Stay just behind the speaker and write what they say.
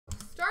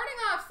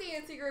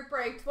CNC group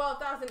break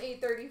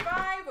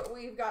 12,835.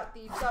 We've got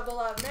the double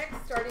up mix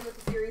starting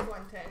with the Series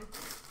 110.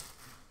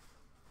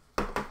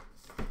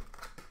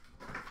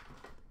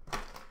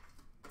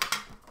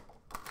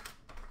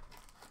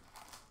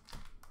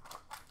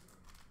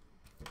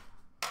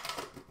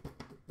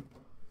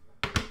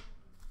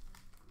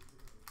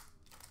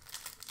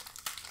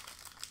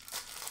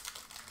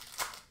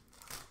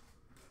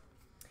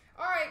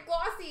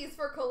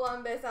 For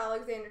Columbus,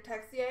 Alexander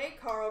Texier,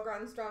 Carl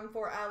Grundstrom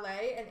for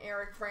LA, and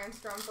Eric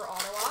Brandstrom for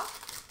Ottawa.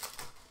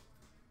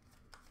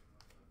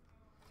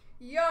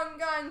 Young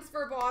Guns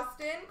for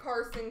Boston,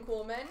 Carson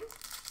Kuhlman.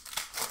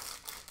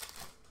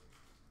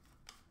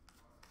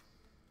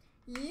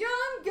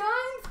 Young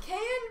Guns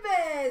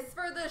Canvas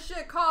for the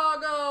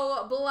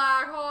Chicago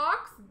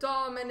Blackhawks,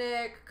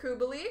 Dominic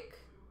Kubalik.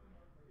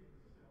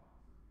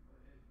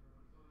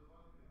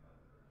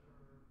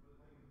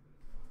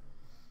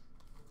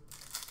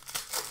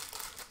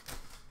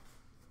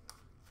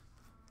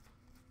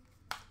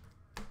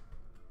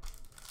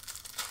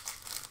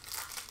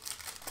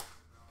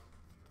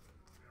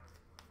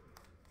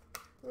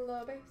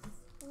 La base,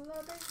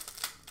 la base,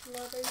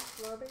 la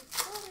base, la base,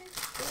 la base,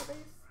 la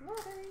base, la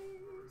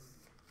base.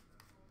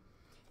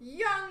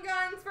 Young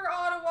Guns for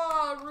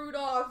Ottawa,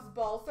 Rudolph's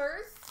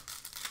Balsers.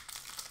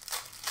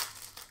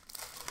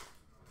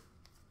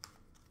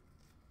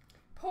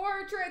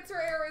 Portraits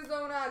for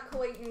Arizona,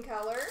 Clayton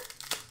Keller.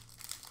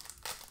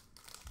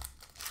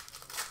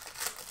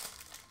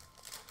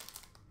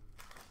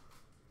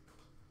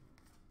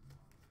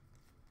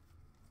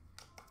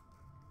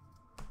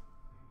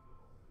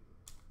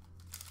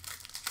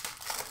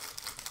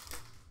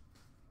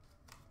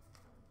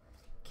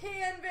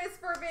 Canvas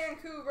for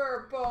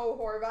Vancouver, Bo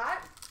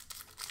Horvat.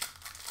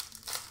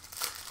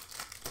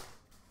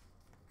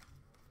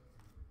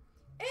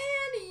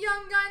 And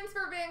Young Guns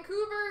for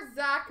Vancouver,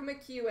 Zach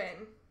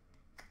McEwen.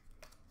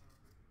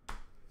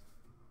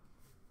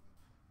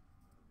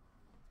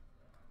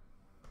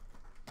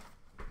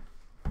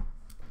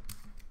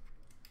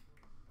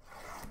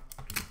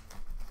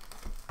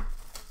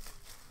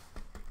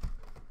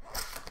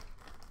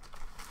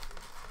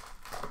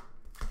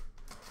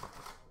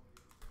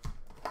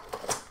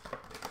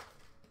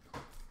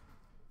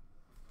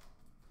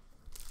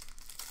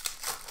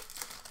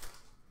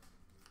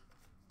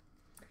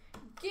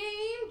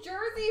 Game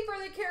jersey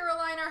for the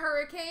Carolina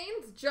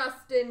Hurricanes,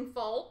 Justin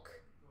Falk.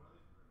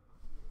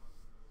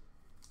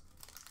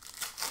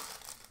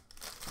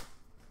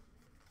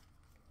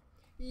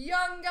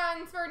 Young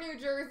Guns for New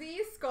Jersey,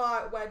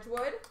 Scott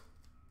Wedgwood.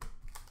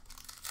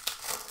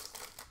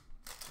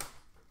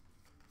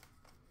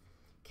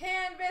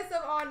 Canvas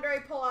of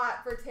Andre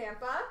Palat for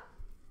Tampa.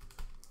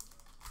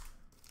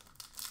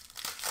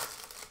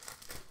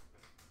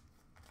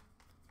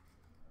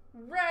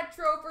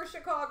 Retro for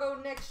Chicago,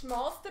 Nick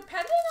Schmaltz.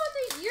 Depending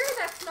on the year,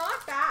 that's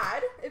not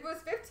bad. If it was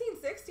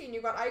 15-16,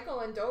 you got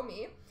Eichel and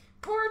Domi.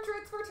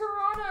 Portraits for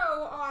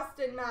Toronto,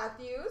 Austin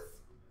Matthews.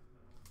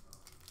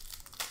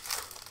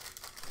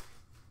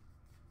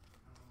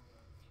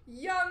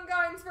 Young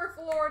Guns for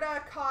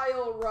Florida,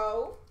 Kyle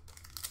Rowe.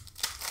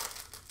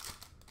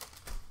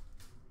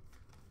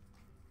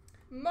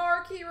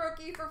 Marquee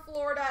Rookie for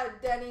Florida,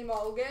 Denny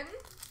Mulligan.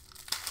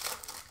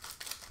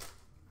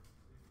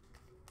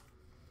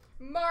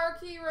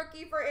 Marquee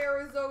Rookie for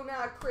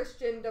Arizona,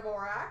 Christian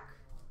Dvorak.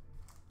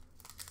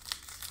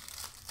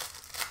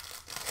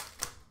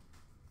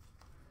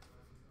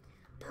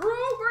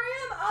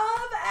 Program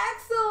of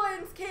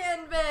Excellence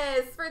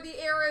Canvas for the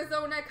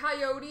Arizona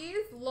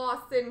Coyotes,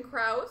 Lawson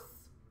Krause.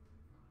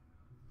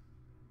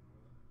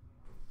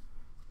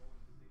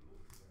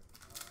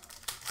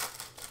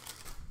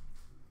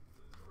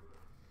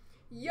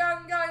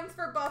 Young Guns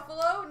for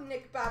Buffalo,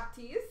 Nick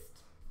Baptiste.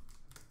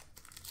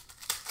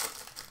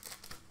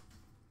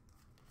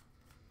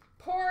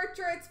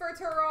 Portraits for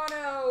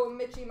Toronto,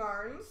 Mitchie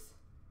Marnes.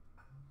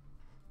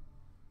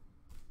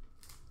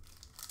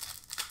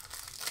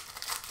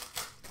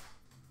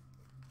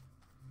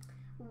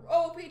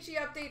 OPG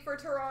update for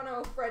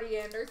Toronto, Freddie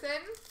Anderson.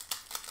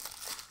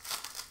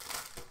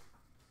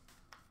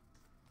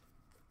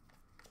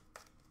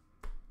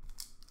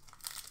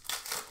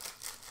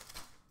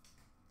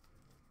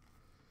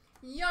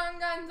 Young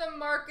Guns of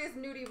Marcus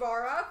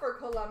Nudivara for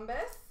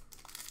Columbus.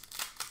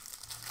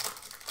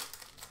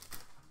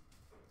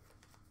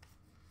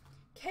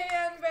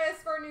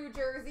 Canvas for New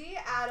Jersey,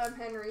 Adam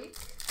Henrique.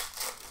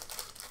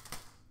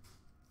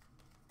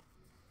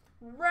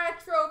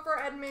 Retro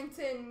for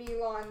Edmonton,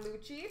 Milan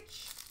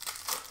Lucic.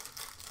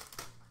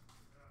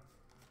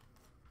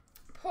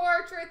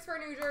 Portraits for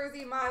New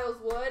Jersey, Miles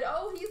Wood.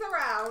 Oh, he's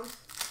around.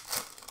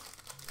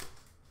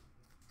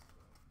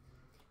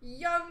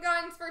 Young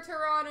Guns for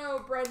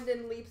Toronto,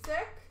 Brendan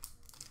Leipsic.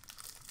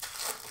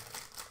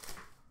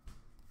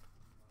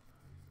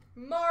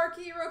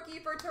 Marquee Rookie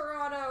for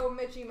Toronto,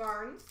 Mitchie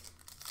Marnes.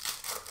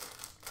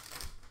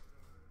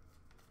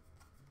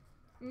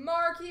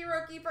 Marquee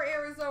Rookie for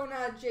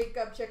Arizona,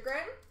 Jacob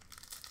Chikrin.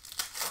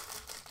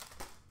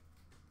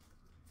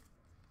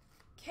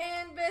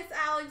 Canvas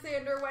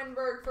Alexander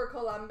Wenberg for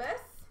Columbus.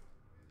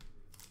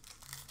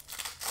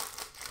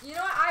 You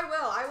know what? I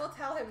will. I will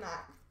tell him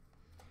that.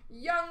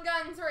 Young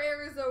Guns for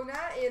Arizona,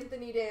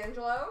 Anthony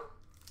D'Angelo.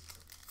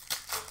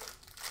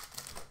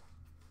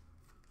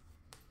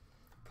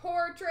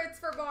 Portraits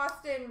for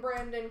Boston,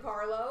 Brandon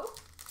Carlo.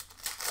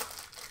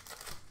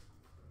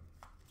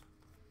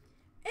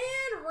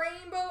 And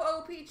Rainbow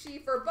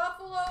OPG for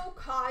Buffalo,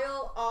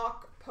 Kyle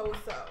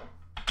Okposo.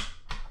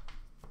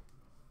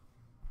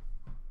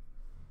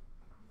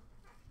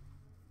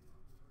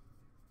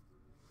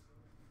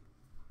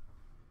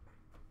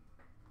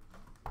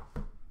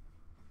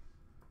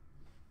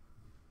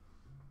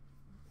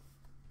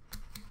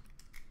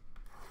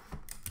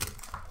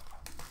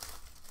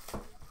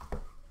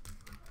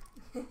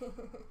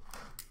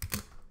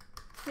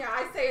 Yeah,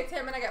 I say it's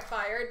him and I get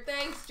fired.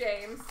 Thanks,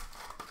 James.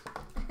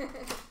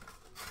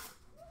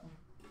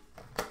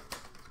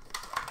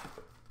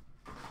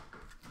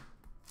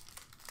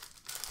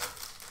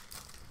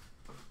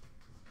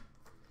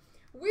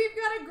 We've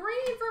got a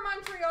green for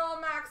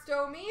Montreal, Max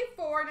Domi.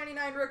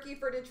 $4.99 rookie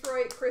for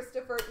Detroit,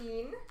 Christopher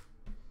Een.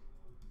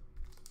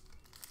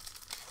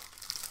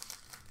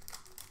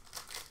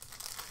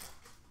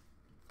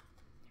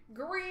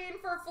 Green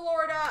for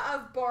Florida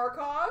of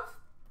Barkov.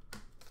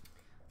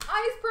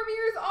 Ice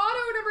Premier's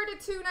auto number to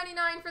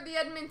 $2.99 for the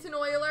Edmonton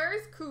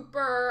Oilers,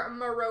 Cooper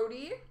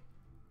Marody.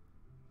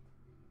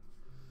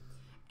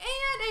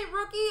 And a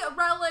rookie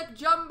relic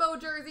jumbo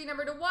jersey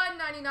number to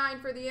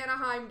 $1.99 for the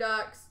Anaheim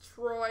Ducks,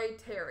 Troy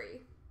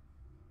Terry.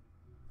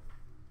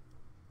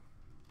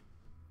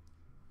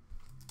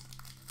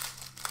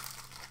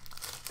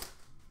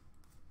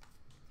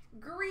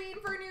 Green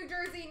for New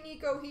Jersey,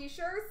 Nico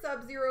Hischier.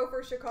 Sub-Zero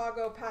for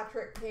Chicago,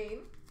 Patrick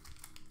Kane.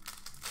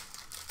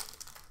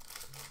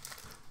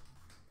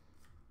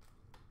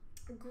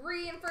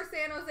 Green for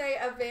San Jose,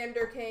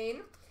 Evander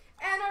Kane.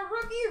 And a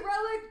rookie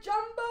relic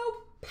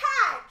jumbo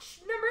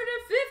patch, number to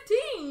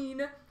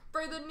 15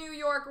 for the New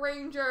York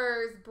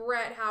Rangers,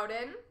 Brett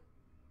Howden.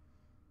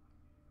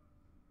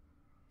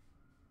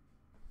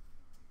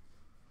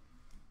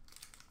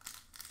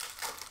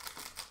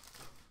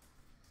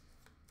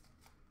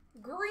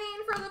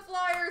 Green for the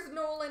Flyers,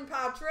 Nolan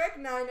Patrick.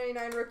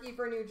 $9.99 rookie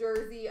for New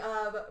Jersey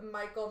of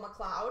Michael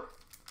McLeod.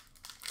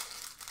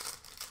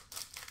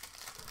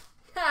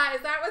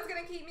 Is that what's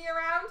going to keep me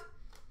around?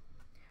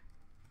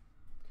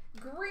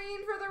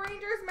 Green for the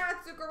Rangers,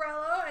 Matt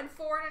Zuccarello. And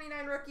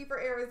 $4.99 rookie for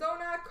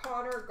Arizona,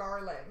 Connor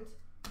Garland.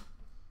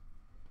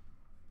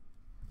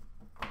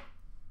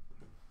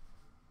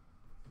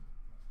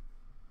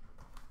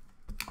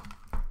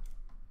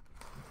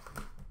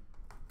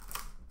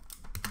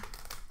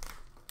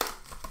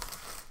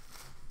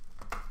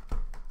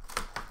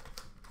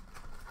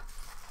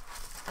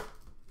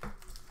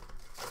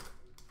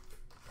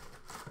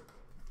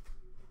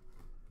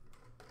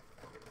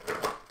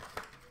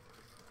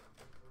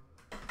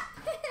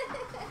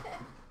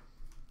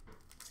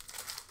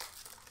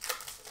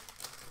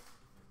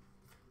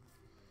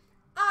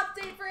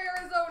 For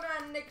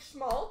Arizona, Nick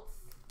Schmaltz.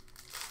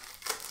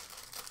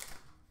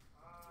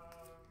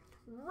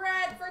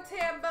 Red for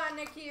Tampa,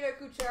 Nikita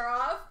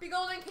Kucherov. Be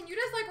Golden, can you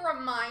just like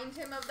remind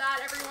him of that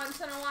every once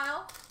in a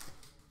while?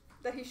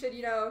 That he should,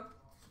 you know,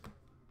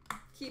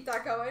 keep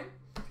that going.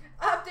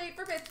 Update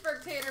for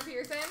Pittsburgh, Tanner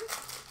Pearson.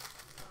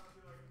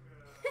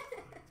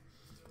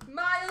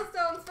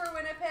 Milestones for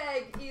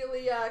Winnipeg,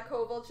 Ilya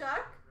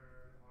Kovalchuk.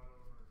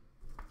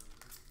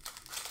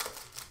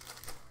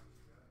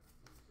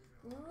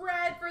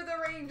 Red for the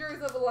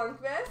Rangers of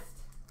Lundqvist.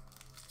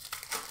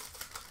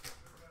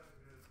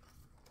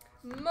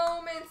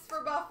 Moments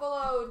for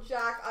Buffalo,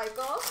 Jack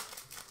Eichel.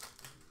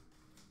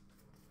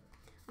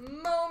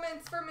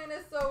 Moments for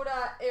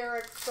Minnesota,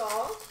 Eric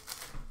Staal.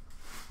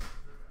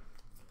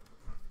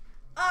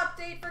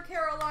 Update for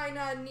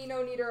Carolina,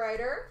 Nino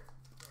Niederreiter.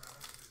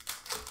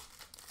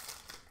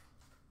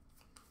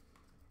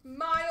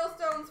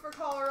 Milestones for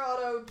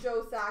Colorado,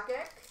 Joe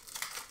Sakic.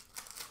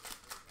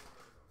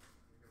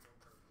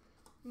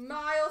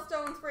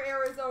 Milestones for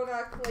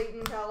Arizona,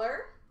 Clayton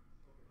Keller.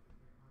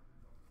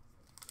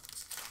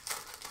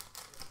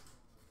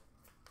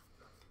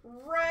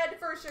 Red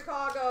for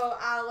Chicago,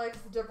 Alex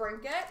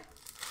DeBrincat.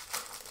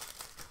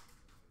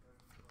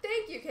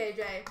 Thank you,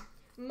 KJ.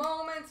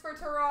 Moments for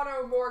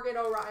Toronto, Morgan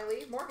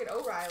O'Reilly. Morgan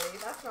O'Reilly,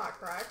 that's not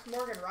correct.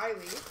 Morgan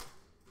Riley.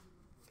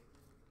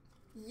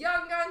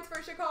 Young Guns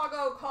for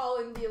Chicago,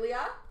 Colin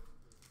Delia.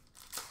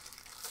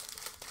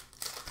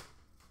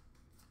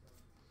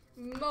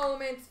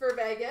 Moments for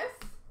Vegas.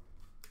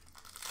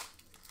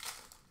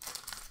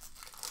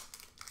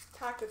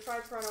 Pack to try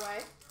to run away.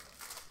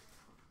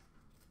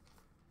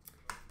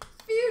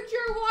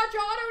 Future Watch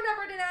Auto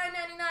number to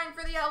 $9.99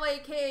 for the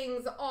LA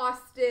Kings,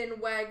 Austin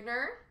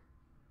Wagner.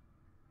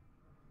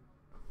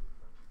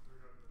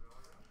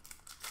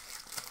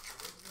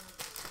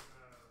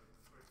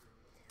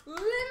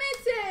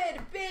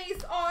 Limited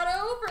base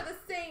auto for the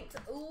St.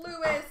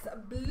 Louis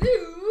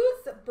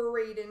Blues,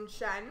 Braden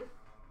Shen.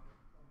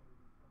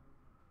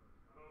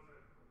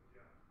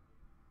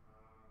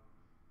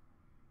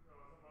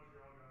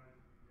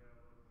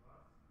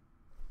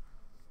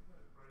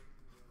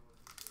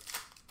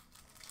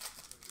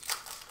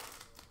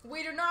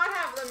 We do not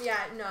have them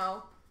yet,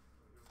 no.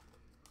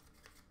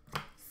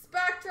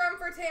 Spectrum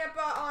for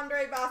Tampa,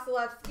 Andre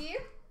Vasilevsky.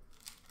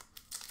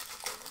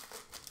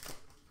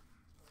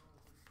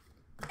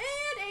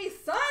 And a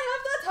Sign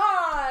of the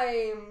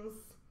Times.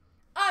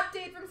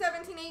 Update from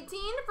 17-18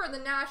 for the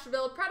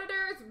Nashville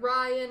Predators,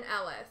 Ryan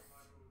Ellis.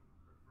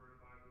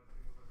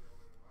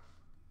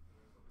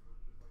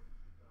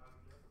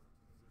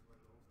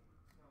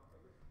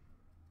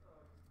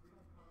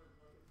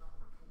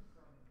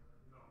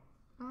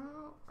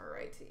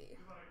 Alrighty.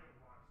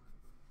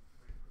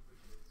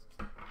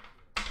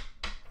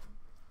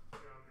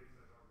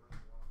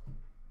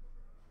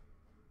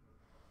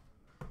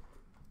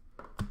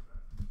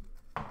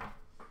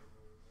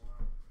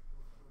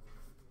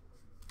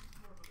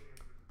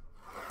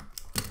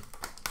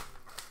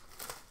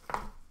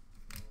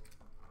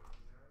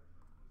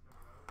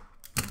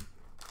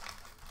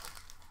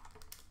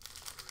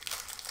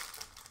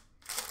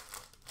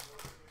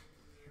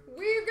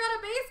 We've got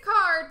a base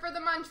card for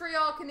the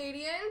Montreal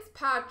Canadiens,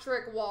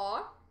 Patrick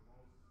Waugh.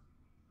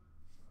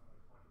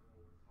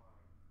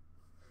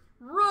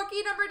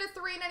 Rookie number to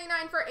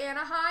 399 for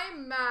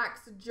Anaheim,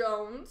 Max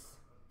Jones.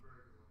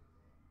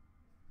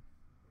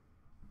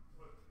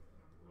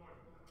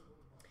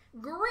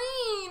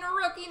 Green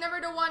rookie number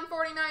to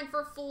 149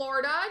 for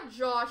Florida,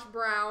 Josh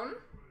Brown.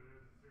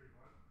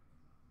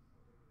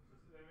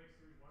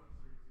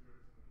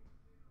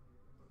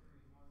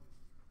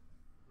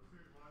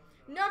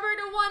 Number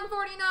to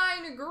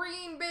 149,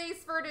 green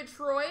base for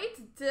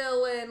Detroit,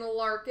 Dylan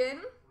Larkin.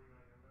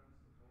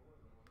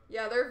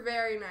 Yeah, they're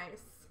very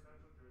nice.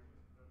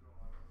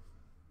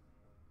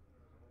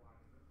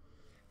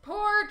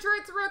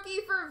 Portraits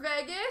rookie for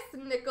Vegas,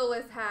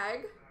 Nicholas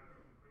Hague.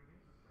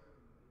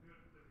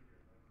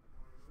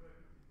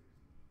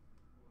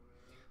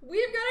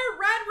 We've got a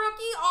red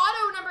rookie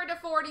auto number to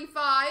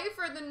 45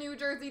 for the New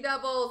Jersey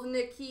Devils,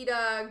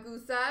 Nikita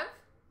Gusev.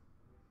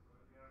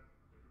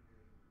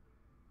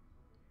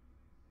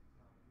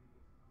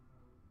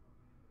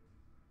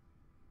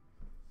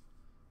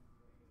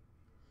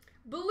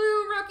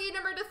 Blue rookie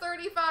number to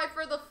 35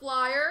 for the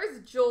Flyers,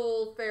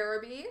 Joel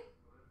Farabee.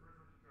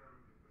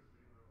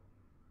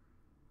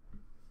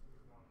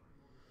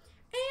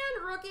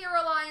 And rookie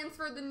reliance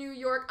for the New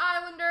York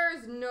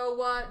Islanders,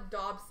 Noah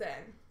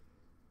Dobson.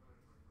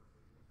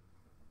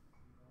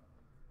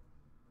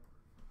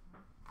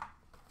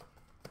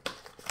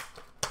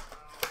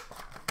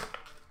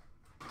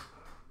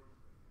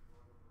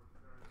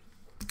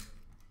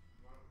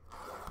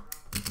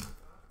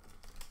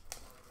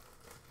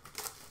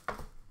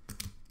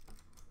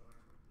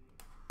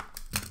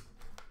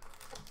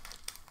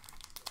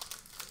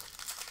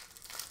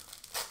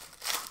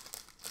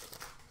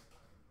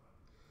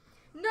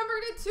 Number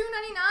to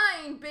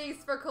 299,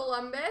 base for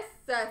Columbus,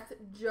 Seth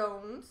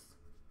Jones.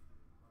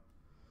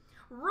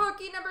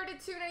 Rookie number to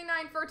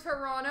 299 for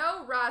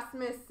Toronto,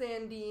 Rasmus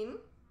Sandin.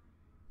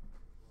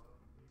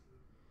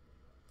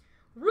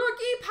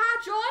 Rookie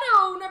patch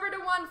auto number to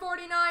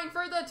 149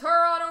 for the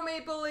Toronto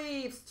Maple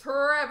Leafs,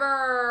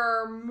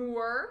 Trevor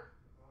Moore.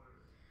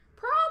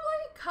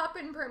 Probably Cup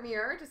and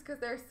Premier, just because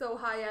they're so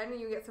high-end and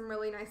you get some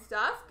really nice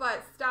stuff.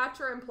 But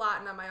Stature and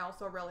Platinum I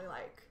also really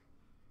like.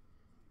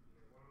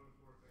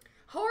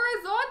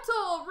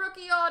 Horizontal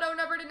rookie auto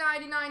number to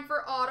 99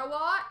 for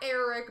Ottawa,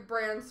 Eric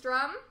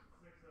Brandstrom.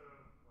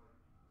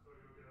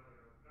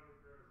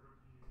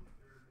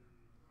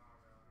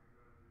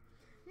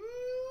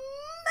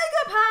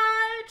 Mega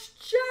patch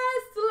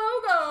chest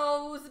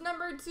logos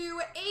number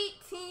to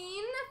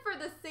 18 for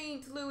the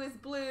St. Louis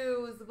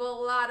Blues,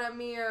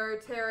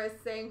 Vladimir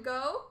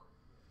Tarasenko.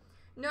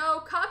 No,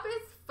 cup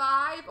is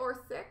 5 or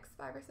 6.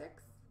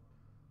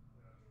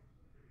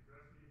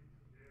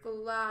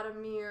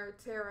 Vladimir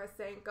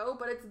Tarasenko,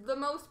 but it's the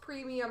most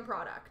premium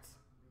product.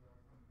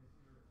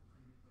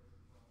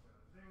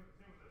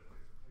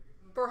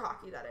 For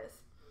hockey, that is.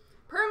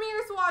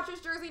 Premier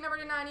Swatches jersey number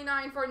to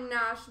 99 for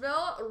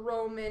Nashville,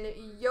 Roman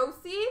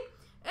Josi.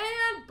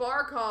 And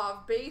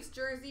Barkov base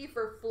jersey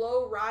for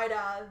Flo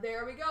Rida.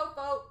 There we go,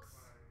 folks.